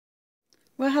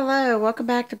Well, hello. Welcome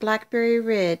back to Blackberry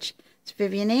Ridge. It's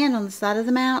Vivian Ann on the side of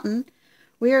the mountain.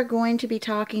 We are going to be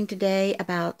talking today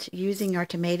about using our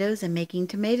tomatoes and making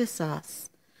tomato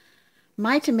sauce.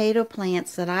 My tomato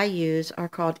plants that I use are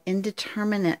called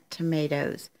indeterminate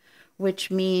tomatoes,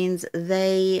 which means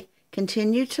they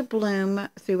continue to bloom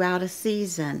throughout a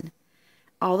season.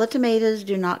 All the tomatoes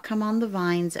do not come on the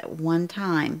vines at one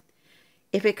time.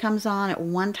 If it comes on at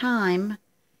one time,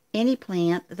 any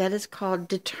plant, that is called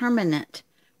determinate,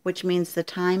 which means the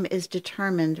time is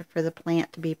determined for the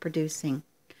plant to be producing.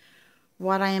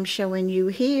 What I am showing you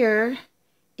here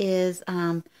is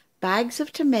bags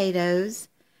of tomatoes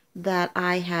that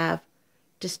I have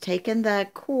just taken the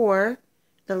core,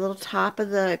 the little top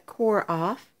of the core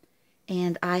off,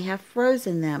 and I have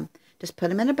frozen them. Just put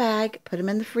them in a bag, put them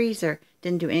in the freezer.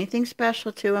 Didn't do anything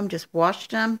special to them, just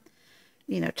washed them.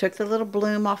 Took the little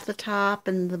bloom off the top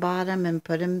and the bottom and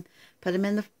put them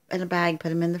in a bag, put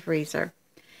them in the freezer.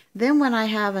 Then when I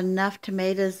have enough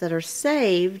tomatoes that are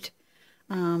saved,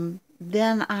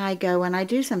 then I go and I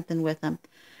do something with them.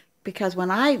 Because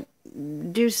when I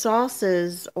do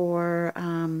sauces or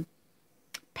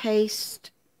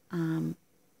paste,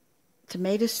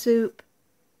 tomato soup,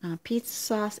 pizza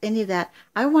sauce, any of that,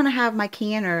 I want to have my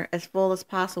canner as full as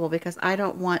possible because I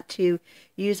don't want to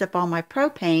use up all my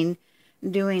propane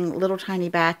doing little tiny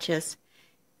batches.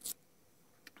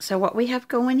 So what we have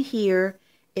going here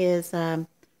is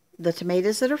the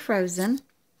tomatoes that are frozen.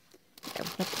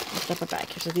 Let's up a back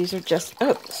here. So these are just,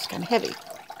 oh, this is kind of heavy.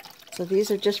 So these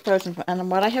are just frozen.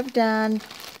 And what I have done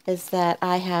is that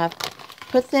I have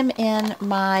put them in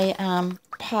my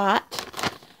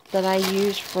pot that I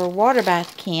use for water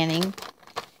bath canning.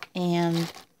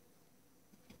 And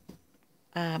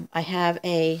I have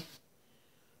a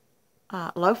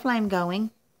low flame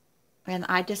going, and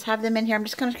I just have them in here. I'm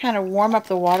just going to kind of warm up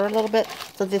the water a little bit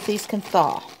so that these can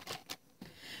thaw.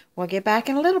 We'll get back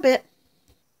in a little bit.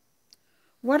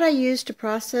 What I use to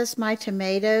process my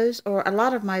tomatoes, or a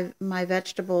lot of my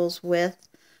vegetables with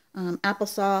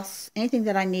applesauce, anything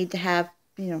that I need to have,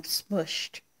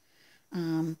 smushed,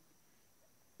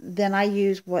 then I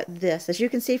use this. As you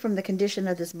can see from the condition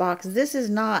of this box, this is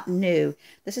not new.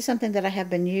 This is something that I have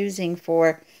been using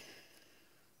for,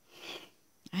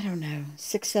 I don't know,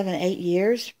 6, 7, 8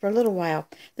 years, for a little while.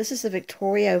 This is a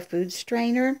Victoria food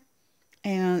strainer,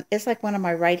 and it's like one of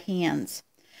my right hands.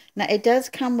 Now, it does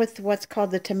come with what's called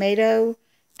the tomato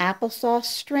applesauce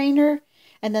strainer,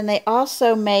 and then they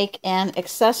also make an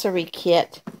accessory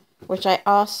kit, which I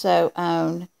also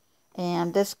own.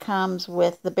 And this comes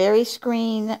with the berry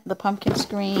screen, the pumpkin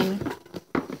screen,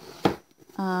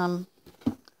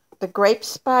 the grape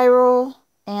spiral,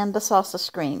 and the salsa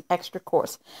screen, extra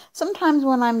coarse. Sometimes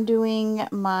when I'm doing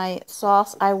my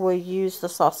sauce, I will use the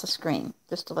salsa screen,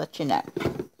 just to let you know.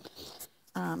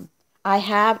 I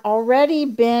have already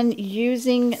been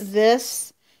using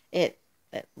this. It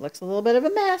looks a little bit of a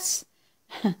mess,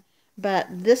 but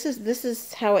this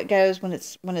is how it goes when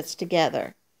it's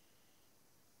together.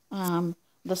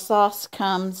 The sauce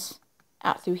comes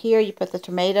out through here. You put the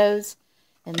tomatoes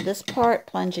in this part,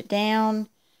 plunge it down.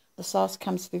 The sauce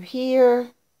comes through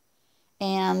here,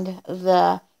 and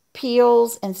the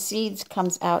peels and seeds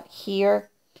comes out here.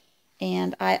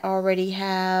 And I already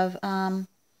have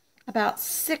about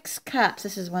 6 cups.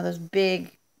 This is one of those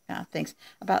big things.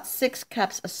 About 6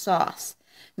 cups of sauce.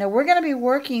 Now we're going to be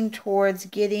working towards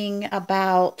getting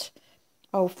about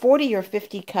 40 or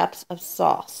 50 cups of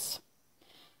sauce.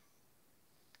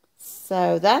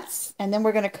 So and then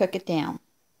we're going to cook it down.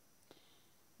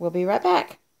 We'll be right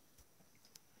back.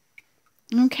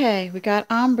 Okay, we got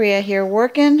Ambria here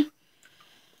working.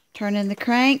 Turning the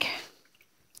crank.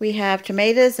 We have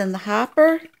tomatoes in the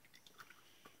hopper.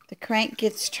 The crank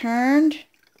gets turned.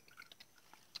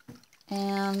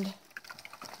 And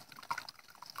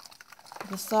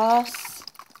the sauce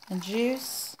and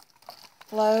juice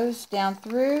flows down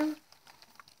through.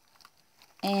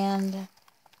 And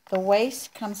the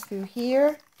waste comes through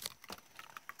here.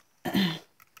 Put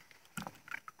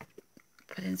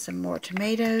in some more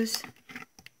tomatoes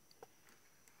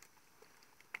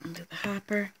into the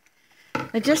hopper.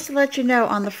 Now, just to let you know,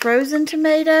 on the frozen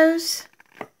tomatoes,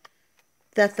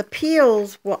 that the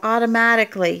peels will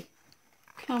automatically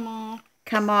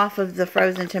come off of the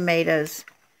frozen tomatoes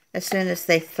as soon as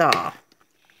they thaw.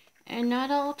 And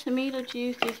not all tomato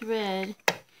juice is red.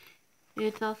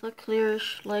 It's also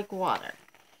clearish like water.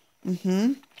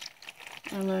 Mm-hmm.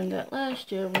 I learned that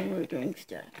last year when we were doing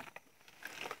stuff.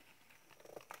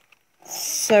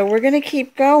 So we're going to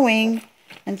keep going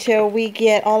until we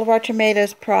get all of our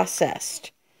tomatoes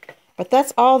processed. But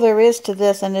that's all there is to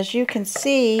this. And as you can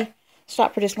see,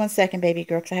 stop for just 1 second, baby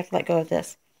girl, because I have to let go of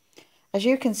this. As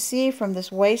you can see from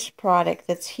this waste product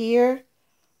that's here,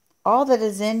 all that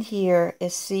is in here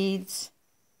is seeds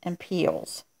and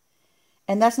peels.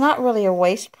 And that's not really a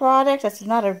waste product. That's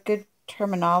not a good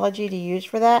terminology to use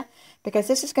for that, because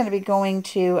this is going to be going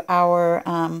to our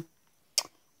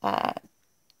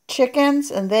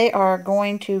chickens, and they are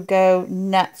going to go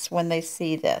nuts when they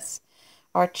see this.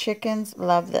 Our chickens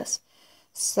love this.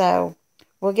 So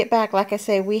we'll get back. Like I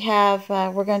say, we're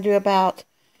going to do about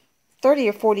 30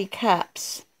 or 40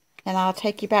 cups, and I'll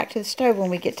take you back to the stove when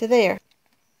we get to there.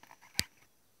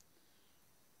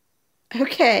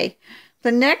 Okay,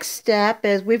 the next step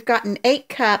is we've gotten 8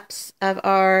 cups of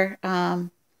our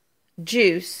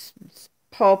juice,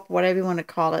 pulp, whatever you want to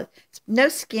call it. No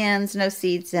skins, no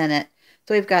seeds in it.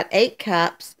 So we've got 8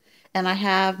 cups, and I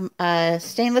have a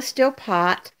stainless steel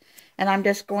pot, and I'm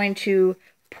just going to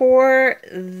pour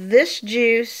this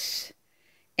juice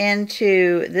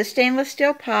into this stainless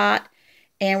steel pot,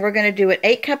 and we're going to do it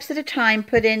 8 cups at a time,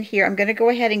 put in here. I'm going to go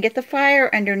ahead and get the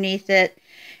fire underneath it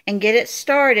and get it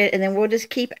started, and then we'll just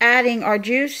keep adding our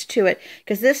juice to it,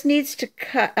 because this needs to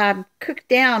cook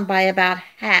down by about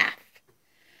half.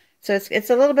 So it's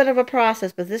a little bit of a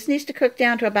process, but this needs to cook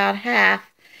down to about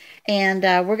half, and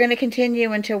we're going to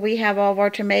continue until we have all of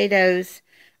our tomatoes,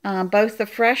 both the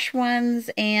fresh ones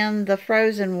and the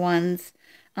frozen ones,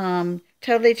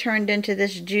 totally turned into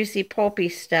this juicy, pulpy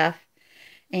stuff.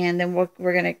 And then we're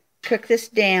going to cook this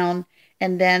down,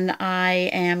 and then I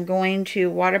am going to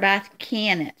water bath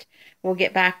can it. We'll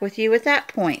get back with you at that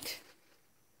point.